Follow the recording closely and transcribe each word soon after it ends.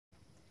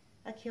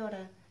kia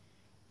ora.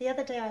 The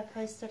other day I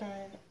posted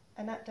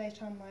an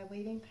update on my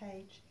weaving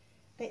page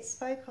that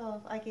spoke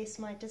of, I guess,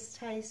 my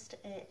distaste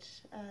at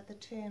the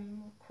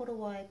term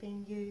korowai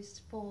being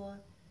used for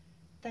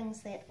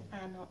things that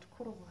are not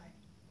korowai.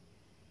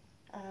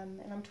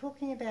 And I'm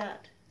talking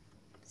about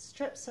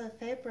strips of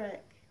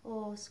fabric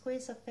or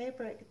squares of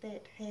fabric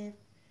that have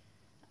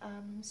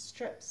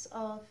strips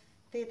of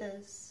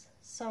feathers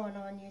sewn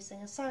on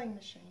using a sewing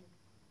machine.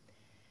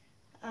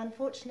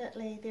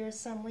 Unfortunately, there are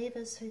some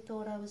weavers who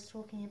thought I was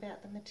talking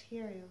about the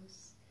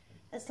materials.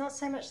 It's not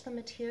so much the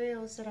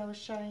materials that I was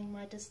showing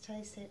my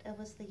distaste at, it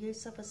was the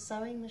use of a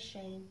sewing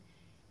machine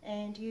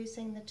and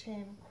using the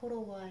term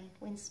korowai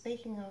when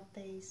speaking of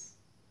these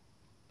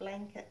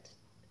blanket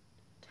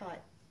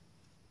type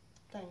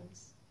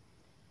things.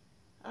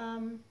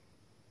 I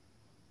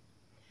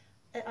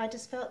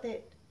just felt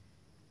that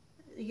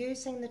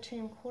using the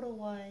term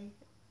korowai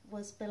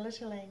was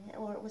belittling,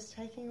 or it was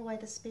taking away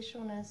the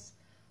specialness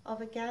of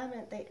a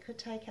garment that could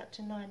take up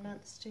to 9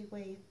 months to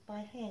weave by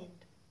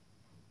hand.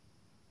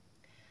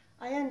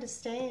 I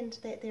understand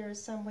that there are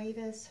some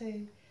weavers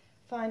who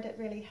find it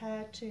really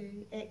hard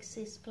to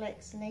access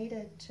flax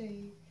needed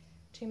to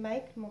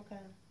make muka.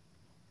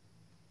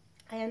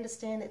 I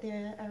understand that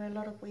there are a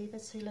lot of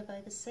weavers who live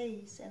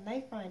overseas and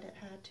they find it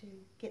hard to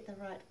get the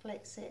right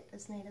flax that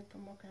is needed for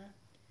muka.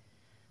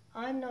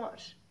 I'm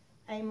not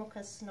a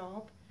muka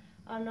snob.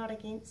 I'm not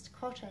against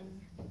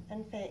cotton.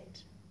 In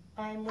fact,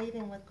 I'm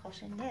weaving with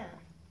cotton now.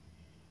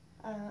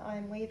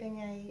 I'm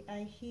weaving a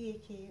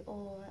hieke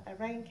or a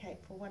rain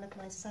cape for one of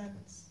my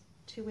sons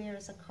to wear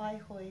as a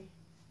kaihoi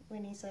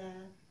when he's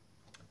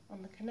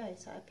on the canoe,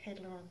 so a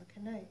paddler on the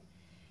canoe.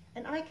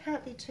 And I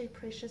can't be too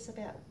precious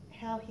about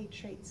how he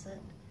treats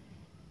it.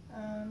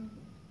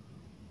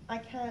 I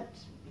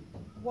can't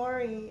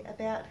worry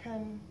about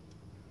him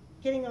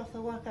getting off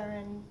the waka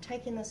and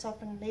taking this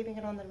off and leaving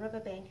it on the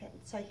riverbank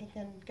so he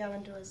can go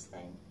and do his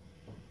thing.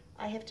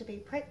 I have to be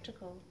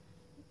practical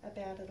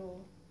about it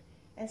all.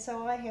 And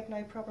so I have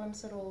no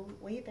problems at all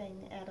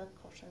weaving out of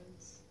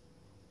cottons.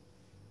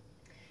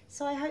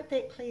 So I hope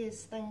that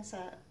clears things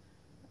up.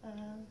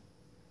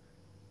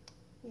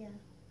 Yeah,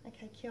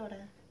 okay, kia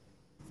ora.